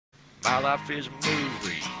My life is a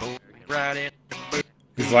movie. Pull me right in the movie.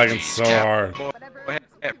 He's lagging so hard.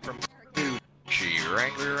 From she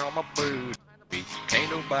wrangler on my boot. Can't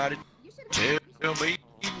nobody tell me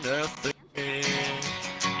nothing.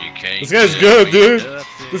 You can't This guy's good, dude.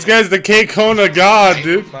 This guy's the K-Kona god,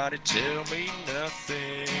 dude. Ain't nobody tell me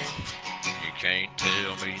nothing. You can't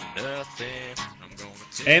tell me nothing. I'm gonna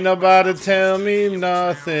tell Ain't nobody tell me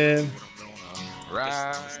nothing.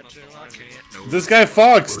 right till I can't no This guy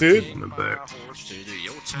fucks, dude. horse to the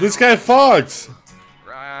old town. This guy fucks.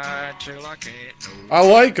 Right till I can't no I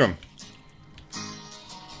like him.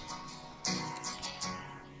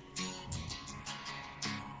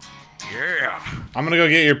 yeah. I'm gonna go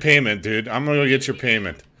get your payment, dude. I'm gonna go get your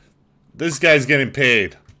payment. This guy's getting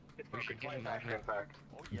paid.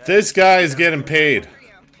 This guy is getting paid.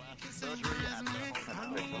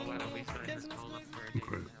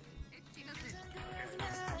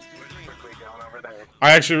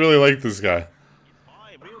 I actually really like this guy.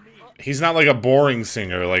 He's not like a boring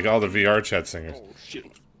singer like all the VR chat singers.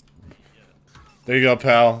 There you go,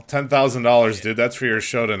 pal. $10,000, dude. That's for your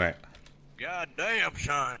show tonight. God damn,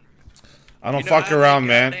 son. I don't You know fuck how around,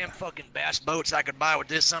 many man. goddamn fucking bass boats I could buy with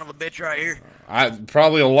this son of a bitch right here.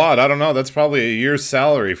 Probably a lot. I don't know. That's probably a year's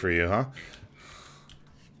salary for you, huh?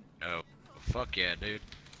 No. Fuck yeah, dude.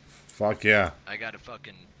 Fuck yeah. I gotta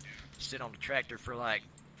fucking sit on the tractor for like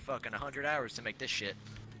fucking 100 hours to make this shit.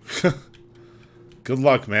 Good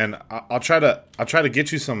luck, man. I'll try to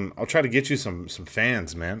get you some. I'll try to get you some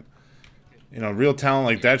fans, man. You know, real talent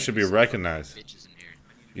like that should be recognized. Bitches in here.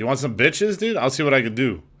 You want some bitches, dude? I'll see what I can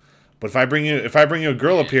do. But if I bring you a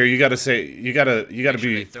girl up here, you gotta say you gotta Make sure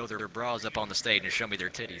be they throw their bras up on the stage and show me their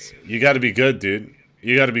titties. you gotta be good, dude.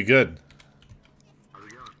 You gotta be good.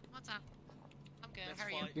 What's up? I'm good. How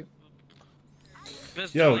are you?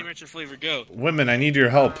 Best Yo. Jolly Rancher flavor, go. Women, I need your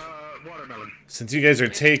help. Since you guys are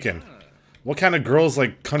taken, what kind of girls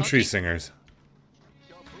like country singers?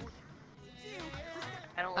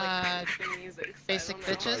 I don't like country music. So Basic I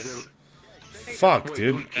don't know. bitches Fuck,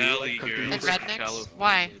 dude. Cali girls. and rednecks. California,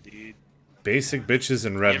 Why? dude. Basic bitches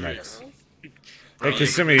and rednecks. Hey, Bro,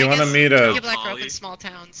 Kasumi, you I wanna guess meet People a that grow up Polly. in small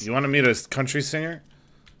towns. you wanna meet a country singer?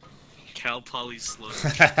 Cal Poly slow. You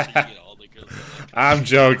get all the girls that like I'm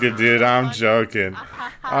joking, dude. I'm joking.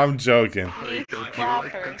 I'm joking.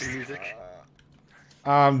 Rappers.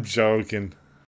 I'm joking.